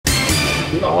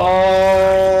Oh!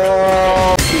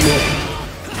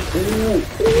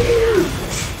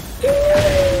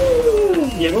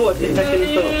 You know what?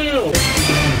 Tekken stuff.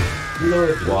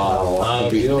 Wow.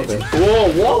 Whoa!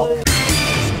 What?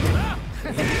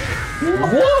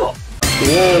 What?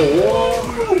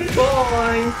 Whoa!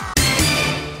 Bye.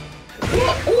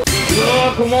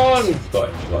 No, come on! Got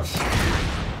him,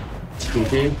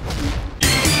 GG.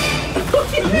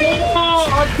 Oh,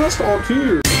 I pressed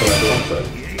R2.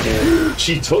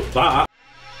 She took that.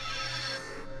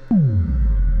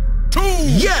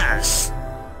 Yes!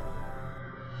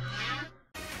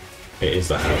 It is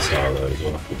the hairstyle though as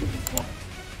well.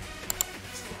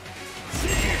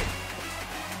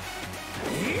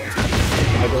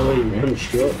 I don't know you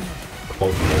punched you up.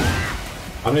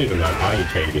 I don't even know how you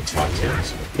came with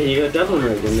Titans. Hey, you got devil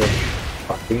mode in there.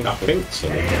 I think so.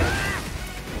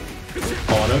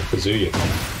 Oh, I know Kazuya.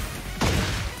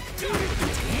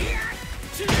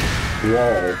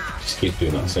 Whoa. Just keep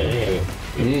doing that same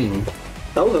thing.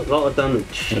 That was a lot of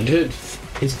damage. I did.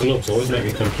 His gloves always make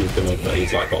me think he's gonna.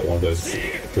 He's like got one of those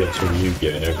gloves from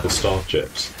Yu-Gi-Oh! You know, the star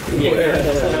chips. Yeah.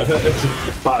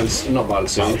 Not Battle Battle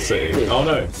City. Oh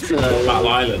no. Battle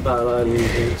Island. Battle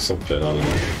Island. Something, I don't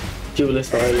know.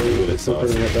 Duelist Island. Duelist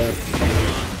something like that.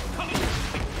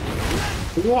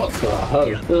 What the hell?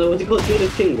 What's it called?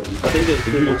 Duelist Kingdom? I think it's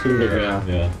Duelist Kingdom.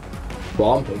 Yeah.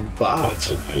 Bumping bad.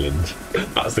 Battle Island.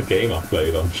 That's the game I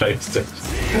played on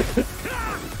PlayStation.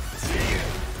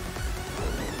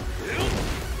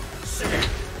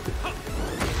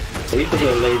 I used to play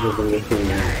lasers in this thing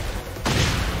now.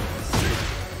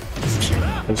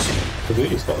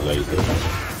 Kazuya's got lasers.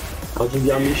 I'll just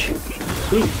yummy shoot.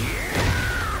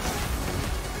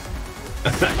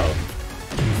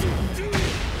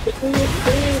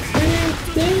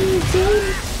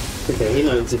 Okay, he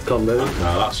knows his combo. No,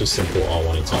 that's just simple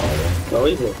R1 entirely. Oh,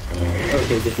 is it?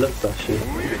 Okay, just look flashy.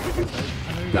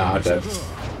 Nah, I'm dead.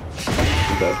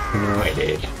 No, I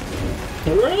did.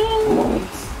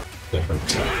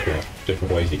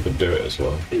 Different ways he could do it as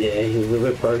well. Yeah, he was a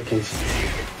bit broken.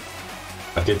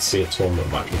 I did see a tournament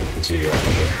match with Kazuya.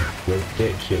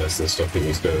 Ridiculous the stuff he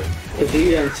was doing.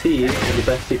 Kazuya and T are the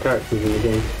best two characters in the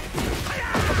game.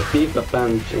 Steve got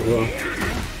banned as well.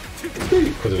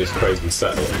 Because of his crazy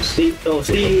setups. Steve,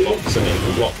 He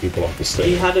can block people off the he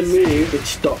stage. had a move which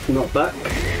stopped knockback.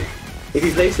 If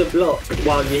you place a block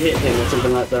while you hit him or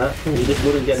something like that, you just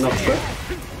wouldn't get knocked back.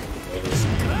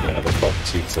 Yeah, the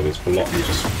property so his block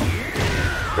just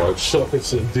broke up.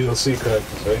 It's a DLC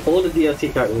character, right? All the DLC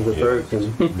characters are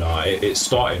broken. No, it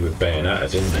started with Bayonetta,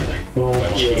 didn't it?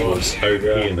 When she was OP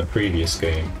in the previous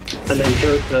game. And then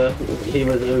Joker, he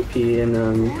was OP in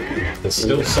There's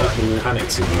still certain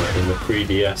mechanics in the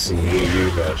 3DS and the Wii U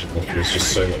version that was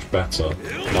just so much better.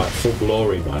 Like Full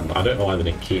Glory, man. I don't know why they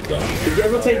didn't keep that. Did you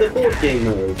ever play the board game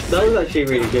mode? That was actually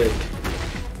really good.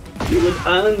 You would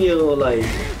earn your like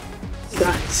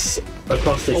stats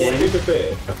across the I game. did a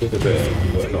bit, but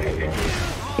not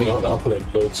a lot. I played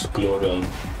loads of Glory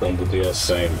on the DS.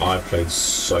 Same, I played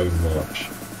so much.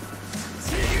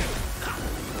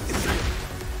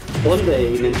 One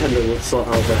day Nintendo will sort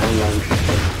out their online.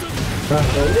 On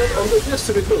the DS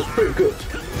it was pretty good.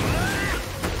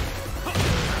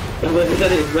 But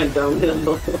then it went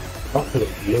downhill. I played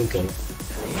loads on.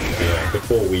 Yeah,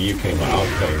 before Wii U came out, I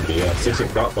was playing DS. This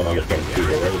is that's when I looked on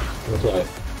Google Road. It was like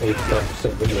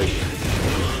 85% win rate.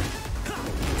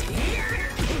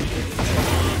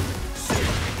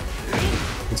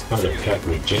 It's kind of kept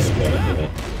with Jin there, isn't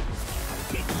it?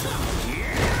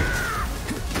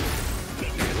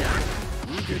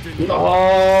 No!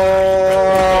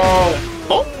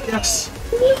 Oh, yes!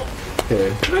 Okay.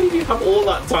 How did you have all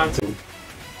that time to...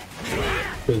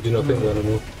 Do you not think that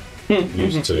anymore?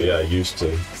 Used to, yeah, used to.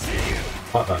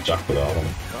 Like that jacket, that one.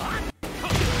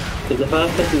 The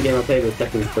first Tekken game I played was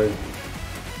Tekken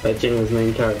 3. Jin was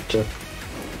main character.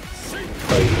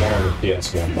 Played one on the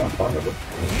PS1, but I can't remember.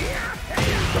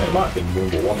 It might have been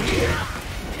number 1 to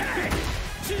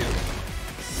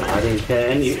I didn't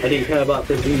care. I didn't care about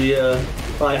the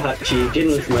Daihachi. Jin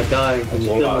was my guy. It was He's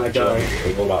all still my about John. guy. It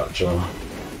was all about John.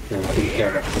 Yeah, I didn't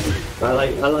care about him. I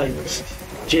like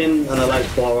Jin and I like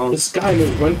Hwoarang. This guy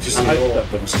went to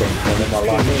sidestep and stuff, And then my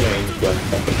life changed when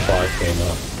Tekken 5 came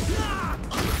out.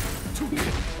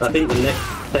 I think the next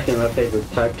Tekken I played was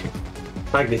Tag.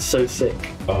 Tag is so sick.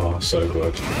 Oh, so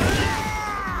good.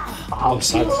 I'll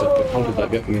sidestep it. How did that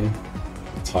get me?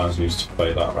 Times we used to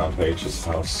play that around H's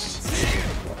house.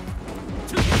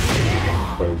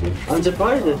 Crazy. I'm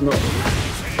surprised there's not a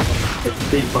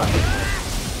Street Fighter.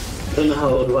 don't know how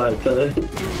it would work, but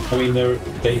I mean,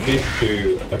 they did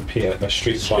do a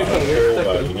Street Fighter 4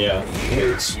 version, yeah.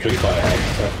 It's Street Fighter X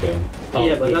Tekken.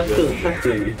 yeah, but that's still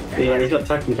Tekken. Yeah, he's got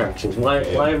Tekken characters. Why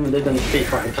haven't they done Street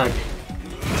Fighter Tekken?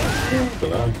 I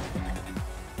don't know.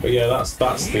 But yeah, that's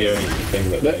the only thing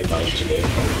that they managed to do.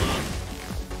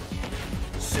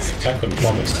 Tekken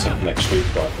promised to next Street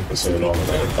Fighter for so long, and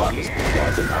then that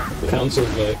didn't happen. Council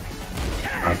though.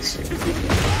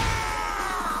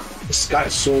 This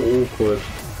guy's so awkward.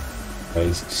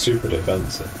 He's super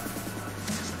defensive.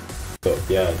 But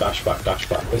yeah, dash back, dash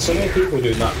back. There's so many people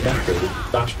doing that method,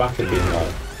 dash back and being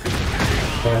like,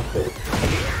 careful.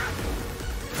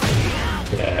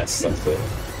 Yes, that's it.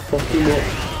 Fucking what?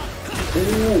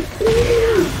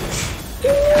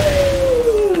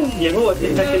 You know what?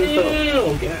 Tekken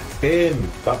stuff. Get in!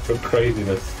 That's the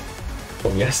craziness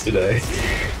from yesterday.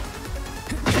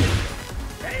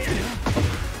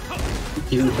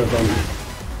 You have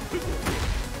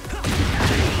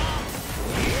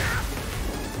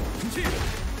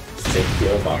Take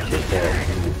your back as well.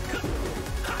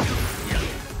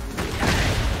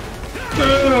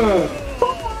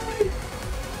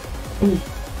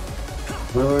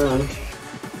 Alright.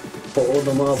 For all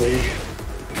the marbles.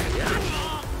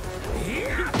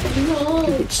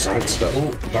 Good side stuff.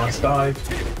 Oh, nice dive.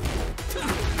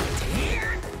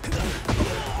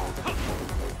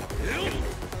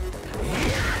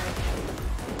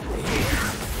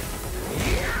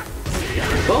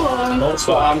 That's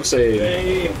what I'm saying.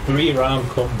 Hey, 3-round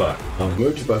comeback.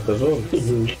 Motorbike as well.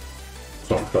 It's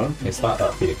not fun. It's like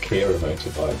that the Akira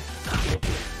motorbike.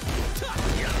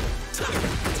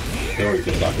 They already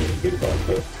did that with a big bike,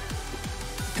 but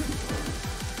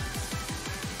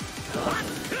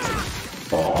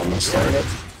Oh, I missed that.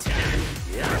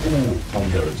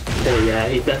 combos. Oh yeah,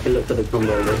 he definitely looked at the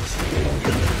combo list.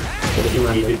 He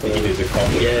did a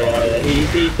combo. Yeah,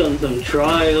 he's done some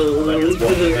trials.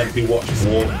 Then we watched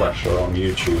Wall Pressure on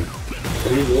YouTube.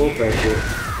 He's wall pressure.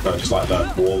 No, just like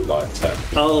that wall like tech.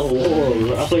 Oh,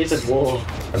 wall. I thought you said wall.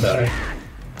 And then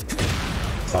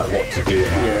it's like what to do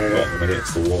when it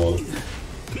hits the wall.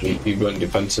 He went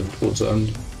defensive towards the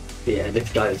end. Yeah,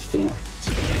 this guy's been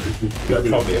You're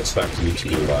probably expecting me to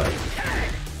do like,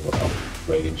 well,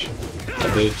 rage.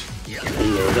 I did. Yeah,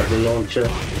 got the launcher,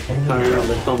 carrying on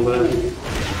the combo.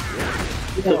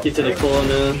 Took you to the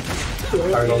corner.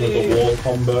 Carrying on with the wall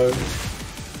combo.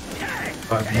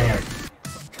 Like, no.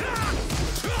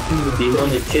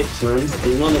 Demonic kicks, man.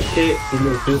 Demonic kicks. He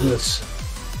knows business.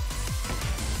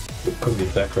 It could be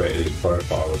decorated his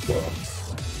profile as well.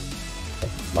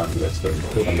 Man, let's go.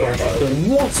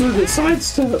 What's with the side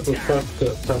step?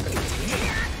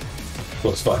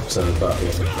 Plus 5% of that,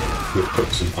 we've put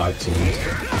some items,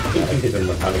 hidden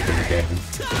mechanic in the game.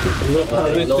 How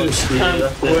did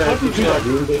you do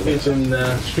that? It's in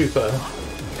Street Fighter.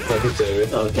 Like this area.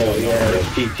 Okay, yeah,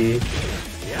 GG.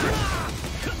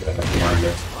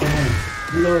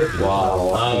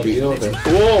 Wow.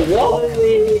 Whoa, what?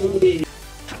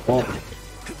 What?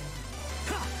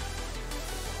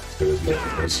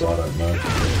 So I don't know.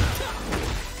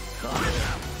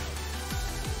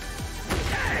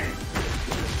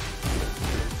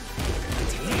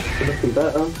 Looking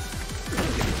better.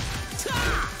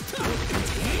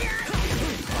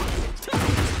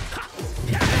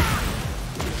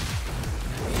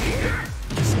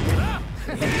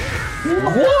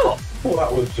 What? Well,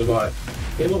 that was just like,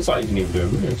 it looks like you didn't even do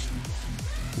a move.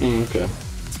 Okay.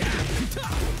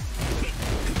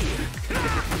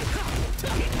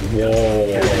 Whoa.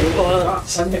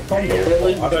 That's a hit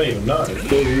combo. I don't even know.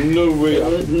 There's no way. There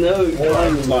was no That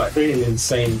time was like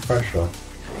insane pressure.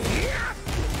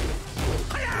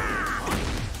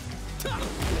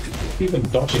 Even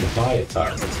dodging high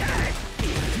attacks.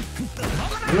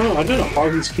 No, I don't know how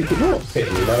he's keeping up.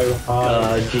 Hitting low,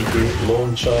 high, GG.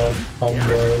 launcher,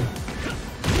 combo.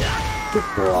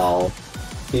 Wow.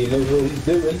 He knows what he's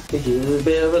doing. He's a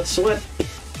bit of a sweat.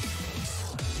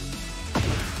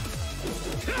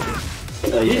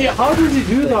 Yeah, how did he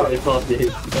do that? He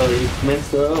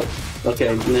messed it up.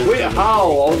 Okay, never. Wait,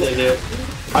 how? I did it.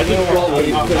 I just dropped I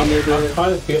it.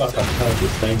 kind of feel like I've heard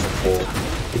this name before.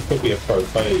 He could be a pro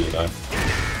player, you know.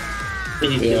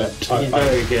 He's Yeah, good. He's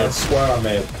very I good. swear I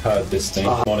may have heard this name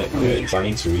on it because I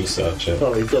need to research it.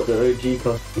 Oh, he's got the OG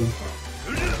costume.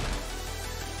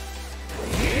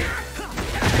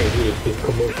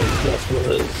 That's what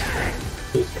it is.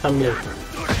 It's cameo.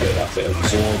 Yeah, that's it.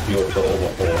 Absorb your little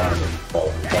Hwoarang and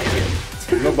follow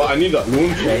him. No, but I need that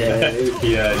launcher. Yeah,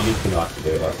 Yeah, you can actually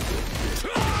do that.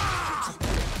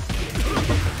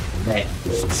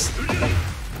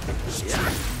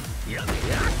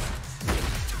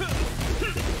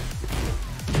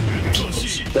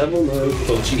 Devil mode.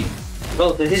 Oh, gee.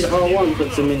 Oh, so his R1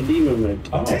 puts him in demon mode.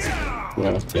 Oh.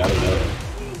 Yeah. Yeah, I don't know.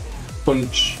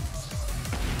 Punch.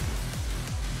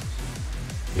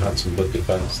 You had some good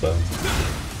defense though.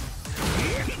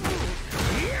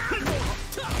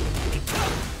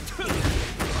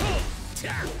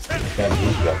 Yeah,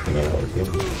 he's walking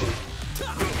over.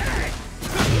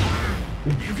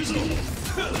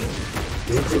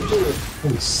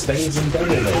 He stays in devil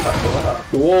mode after that.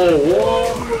 Whoa,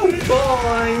 whoa!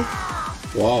 Bye!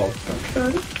 Wow.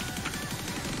 Okay.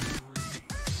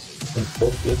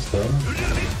 Both this though.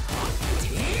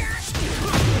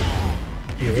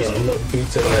 Yeah, I'm not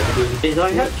beating like Is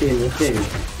Ihachi in the thing?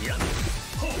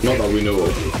 not that we know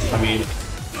of. I mean,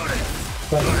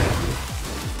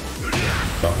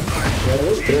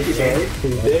 he's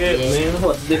dead, man.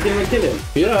 What, did they kill him?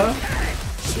 Yeah.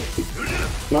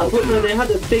 I thought no, they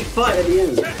had a big fight at the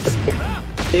end.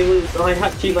 It was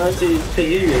Ihachi versus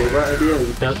Kazuya right at the end.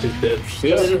 That's just dead.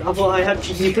 Yeah. I thought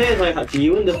Ihachi, you play as Ihachi,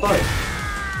 you win the fight.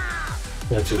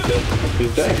 That's just dead.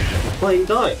 He's dead. Well, he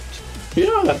died.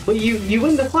 Yeah. But you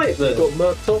win the fight though. Got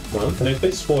murked off, man. And if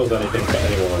this spoils anything for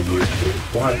anyone on YouTube,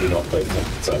 why have you not played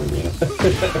Tekken?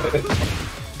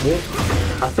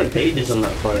 I spent ages on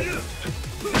that fight.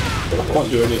 I can't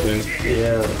do anything.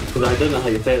 Yeah, because I don't know how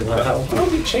you play it. Like, How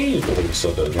have you changed all of a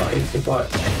sudden? Like, it's like,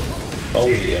 oh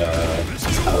yeah.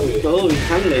 oh, you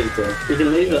can laser. You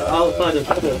can laser outside of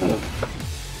cover.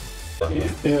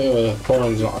 Yeah,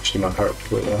 Hwoarang's not actually my character,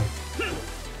 but yeah.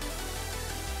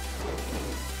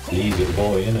 Lee's your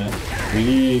boy, innit?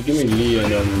 Lee, give me Lee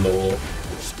and then Law.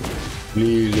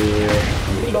 Lee,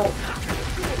 Law.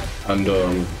 And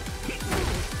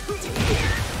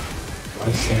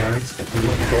I see.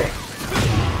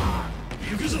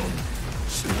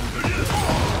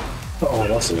 oh,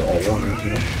 that's a lot of one,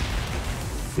 isn't it?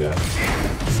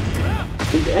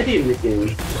 Yeah. Is Eddie in the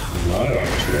game? No,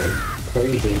 actually.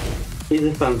 Crazy. He's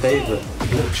a fan favourite.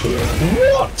 Literally.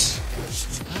 What?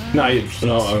 No,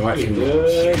 I'm actually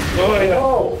good. Oh, yeah.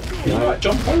 Oh, you like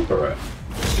jump over it?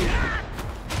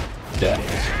 Yeah.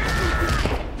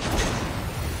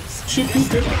 Should be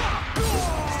good.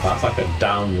 That's like a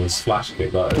downwards flash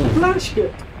kick, that is. Flash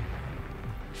kick!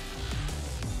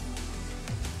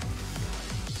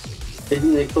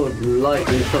 Isn't it called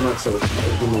Lightning Somersault or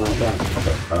something like that?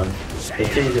 Okay, They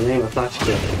changed the name of Flash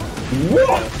kick.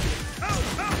 What?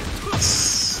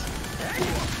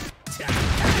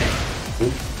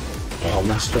 Oh,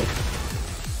 messed up.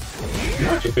 You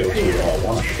actually feel too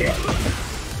raw, after that.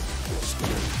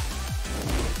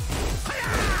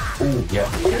 Ooh, yeah.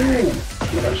 Ooh!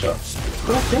 Good shot.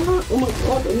 Oh my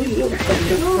god, I need a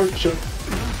little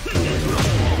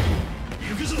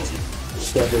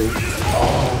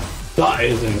Oh, that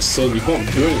is insane. You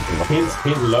can't do anything.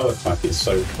 His low attack is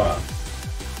so fast.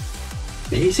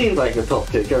 He seems like a top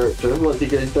tier character. What's he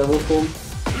get his devil form?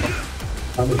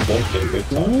 I would want it a good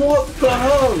time. What the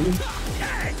hell?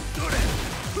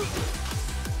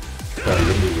 Well,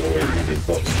 really always needed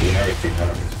bots. You know everything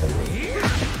happens.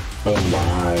 Oh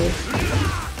my.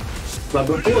 But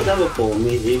before devil form,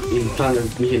 he kind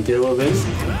of, you can deal with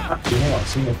him. Actually, no, I've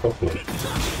seen a couple.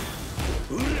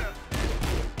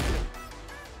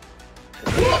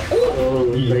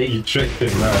 Oh, You tricked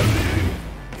him, man.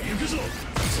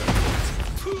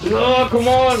 No, come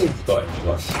on! Got him,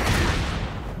 got him.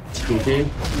 GG.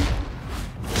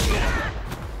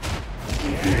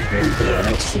 For the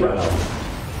next round.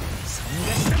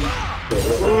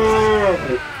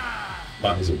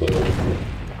 That is a good one.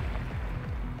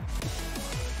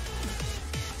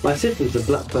 My sister's a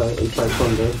black belt in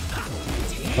Taekwondo.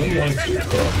 I'm going to,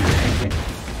 but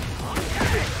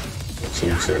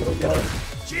some sort of like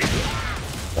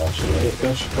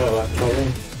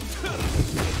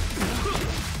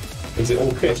is it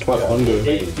all kick? Quite under.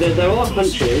 There are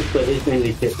punches, but it's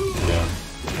mainly kick Yeah.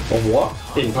 Of what?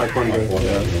 in Taekwondo.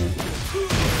 Yeah.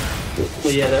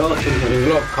 But yeah, there are some There's punches.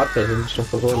 a lot of cutters and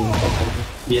stuff as well.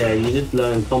 Yeah, you just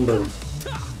learn combos.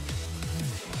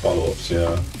 Follow-ups,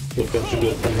 yeah. Look at you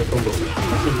get the combo.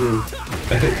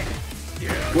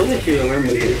 What if you remember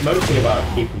It's it? mostly about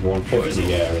keeping one foot in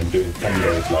the air and doing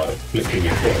combos like flicking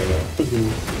your foot in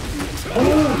it.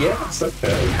 Oh, yes,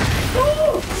 okay.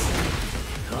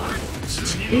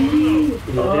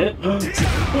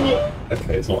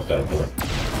 Okay, it's not dead, but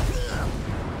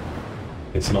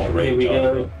it's not rage. Here we go.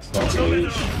 Either. It's not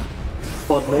rage.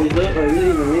 Spot laser? I didn't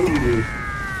even read you.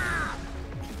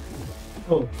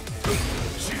 Oh.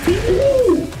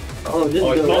 Oh, just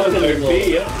Oh, it's go not right an in the OP,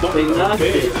 yeah. It's not Big an OP.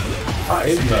 nasty. That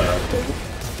is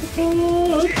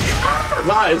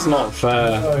That is not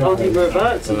fair. Oh, he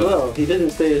reverts as well. He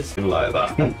didn't stay as like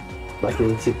that. like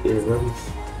in 68 runs.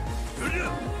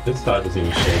 This guy doesn't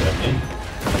even show that in.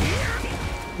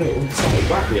 Wait, it's not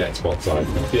back the Xbox side.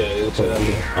 Yeah, it's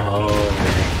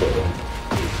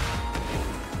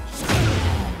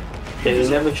They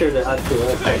never show the actual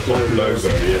Xbox logo,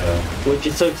 yeah. which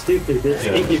is so stupid.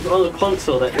 If you're on a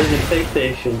console that isn't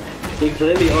PlayStation, you're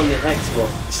clearly on the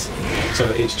Xbox. So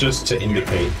it's just to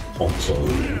indicate console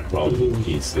rather than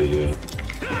PC.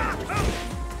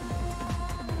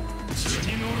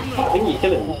 I think you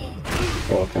kill him.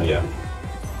 Oh, okay. Yeah.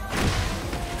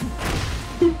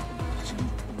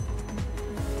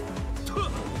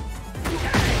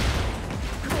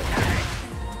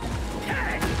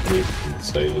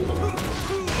 Stay with them.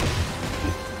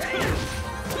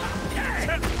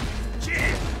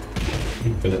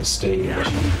 Infinite stage.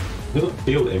 It doesn't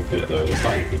feel infinite though, it's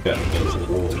like you get against the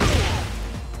wall.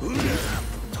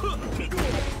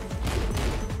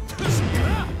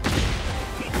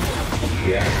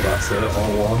 Yeah, that's it,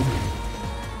 all one.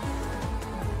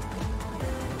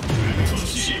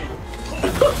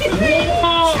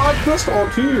 Oh, I pressed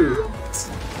R2!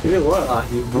 You know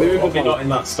what? Maybe probably not in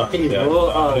that stance. He Yeah,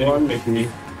 brought I don't R1 think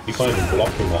you can't even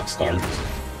block in that stance.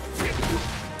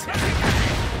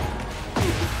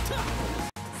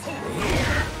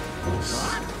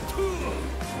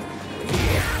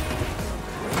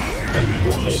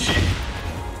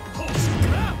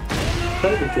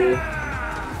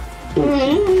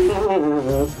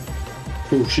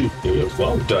 Oh shit. It looks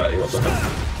well dirty, what the heck?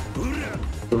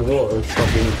 The water is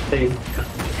fucking thing.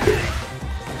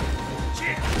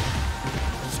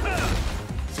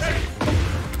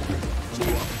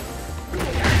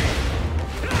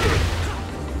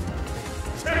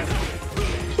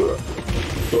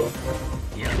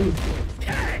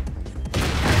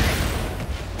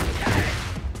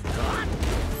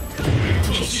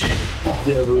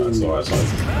 Yeah, that's alright,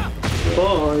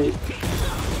 Bye.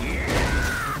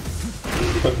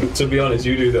 To be honest,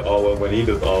 you do the R1 when he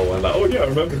does R1, like, oh yeah, I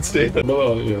remember it's there.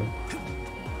 No, yeah.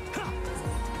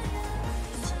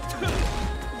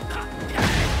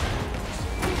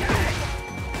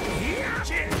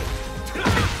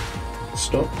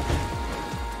 Stop.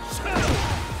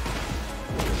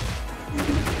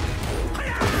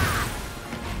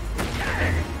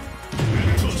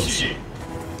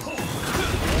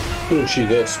 Oh, she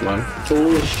this, man.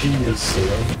 Oh, she is.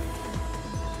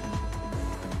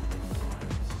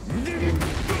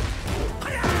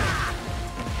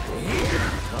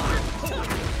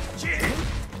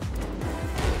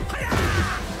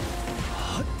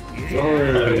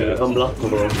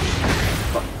 Unblockable.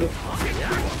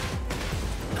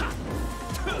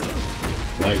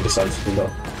 Now he decides to do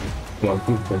that. Come on,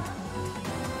 come on.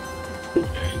 He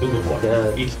doesn't want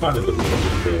it. He's kind of doesn't want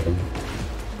to do it.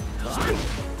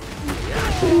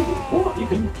 What? You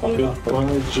can play that.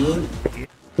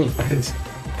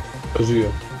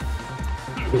 Kazuya.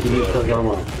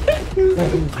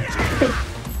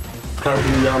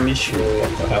 Kazuya Mishu.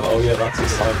 Oh yeah, that's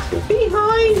his title.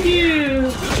 Behind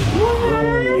you!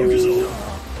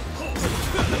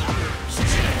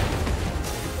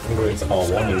 I'm going to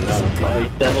R1 now. My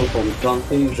devil from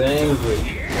He's angry.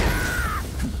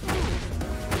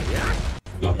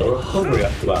 Like a recovery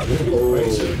after that.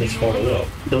 Crazy. He's followed up.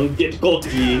 Don't get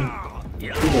cocky. Don't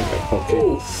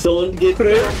get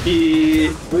cocky.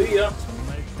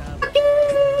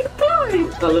 I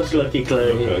love Lucky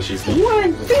Chloe. Okay, she's 1, 2.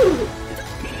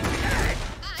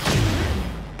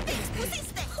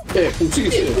 Yeah,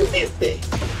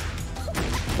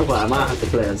 Well, I might have to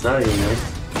play as her, you know.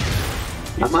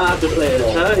 I might have to play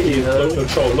as her, you know. Look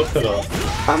control, look at her.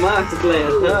 I might have to play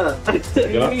as her.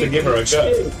 You'll have to give her a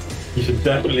go. You should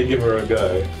definitely give her a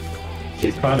go.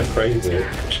 She's kind of crazy.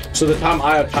 So the time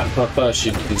I attacked her first,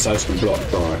 she decides to block.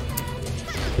 Alright.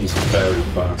 He's very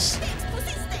fast.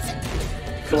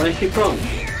 So where's she from? I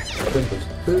think it's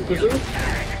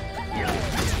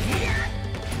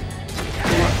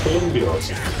Colombia or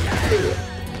something.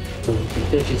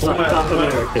 She's like South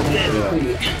American.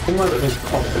 Somewhere that does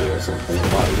coffee or something.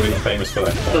 Like really famous for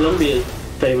their coffee. Colombia's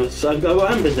famous. And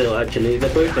Brazil, actually.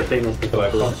 They're both famous for For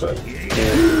their coffee. coffee.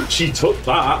 Yeah. She took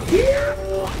that.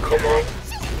 Come on.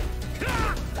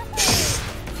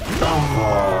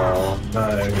 Oh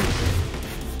no.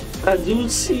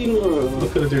 Azucena.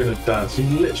 Look at her doing a dance. She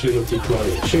literally looks like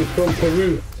Chloe. She's from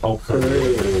Peru. Oh,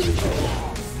 Peru.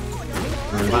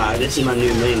 Wow, this is my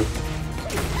new main.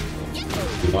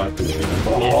 You like Peru?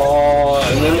 Oh,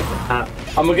 and then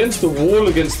I'm against the wall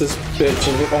against this bitch.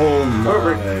 Oh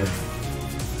my.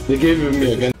 They gave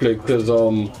me a gameplay because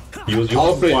You was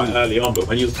quite early on, but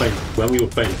when we were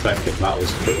playing Tekken,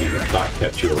 that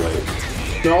kept you away.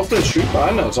 No, I was playing Street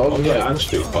Fighter now, so I was Yeah, and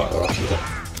Street Fighter actually.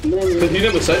 Because you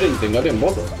never said anything, I didn't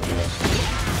bother.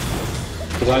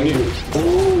 Because I knew.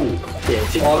 Ooh.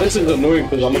 Yeah, Oh, this is annoying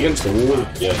because I'm against the wall.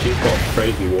 Yeah, she's got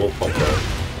crazy wall combo.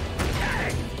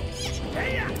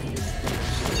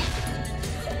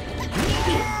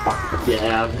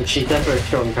 Yeah, she's definitely a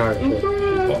strong character.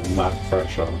 Got mad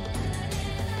pressure.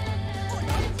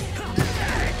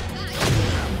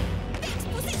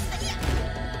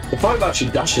 The fact that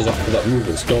she dashes after that move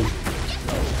is done.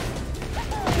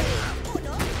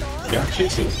 She actually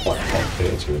seems quite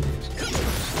confident to it.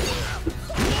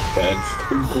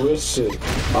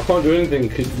 Aggressive. I can't do anything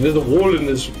because there's a wall in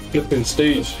this flipping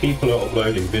stage. People are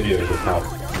uploading videos of how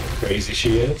crazy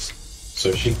she is,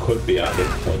 so she could be at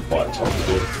this point by the top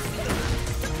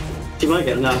 2. She might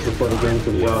get nerfed before the game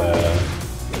comes out.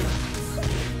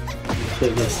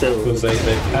 But they're still... Because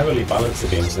they've heavily balanced the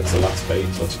game since the last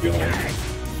beta, to be honest.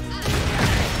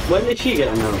 When did she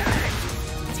get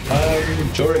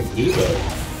nerfed? During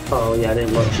Evo. Oh yeah, I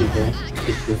didn't watch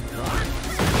Evo.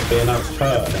 They announced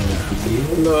her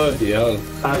and Bloody hell.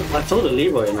 I saw the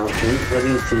Leroy announcement, I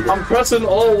didn't see that. I'm pressing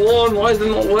all one, why is it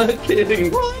not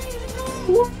working?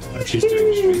 she's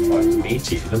doing Street Fighter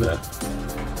meaty, isn't it?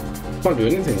 Can't do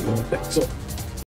anything about it. So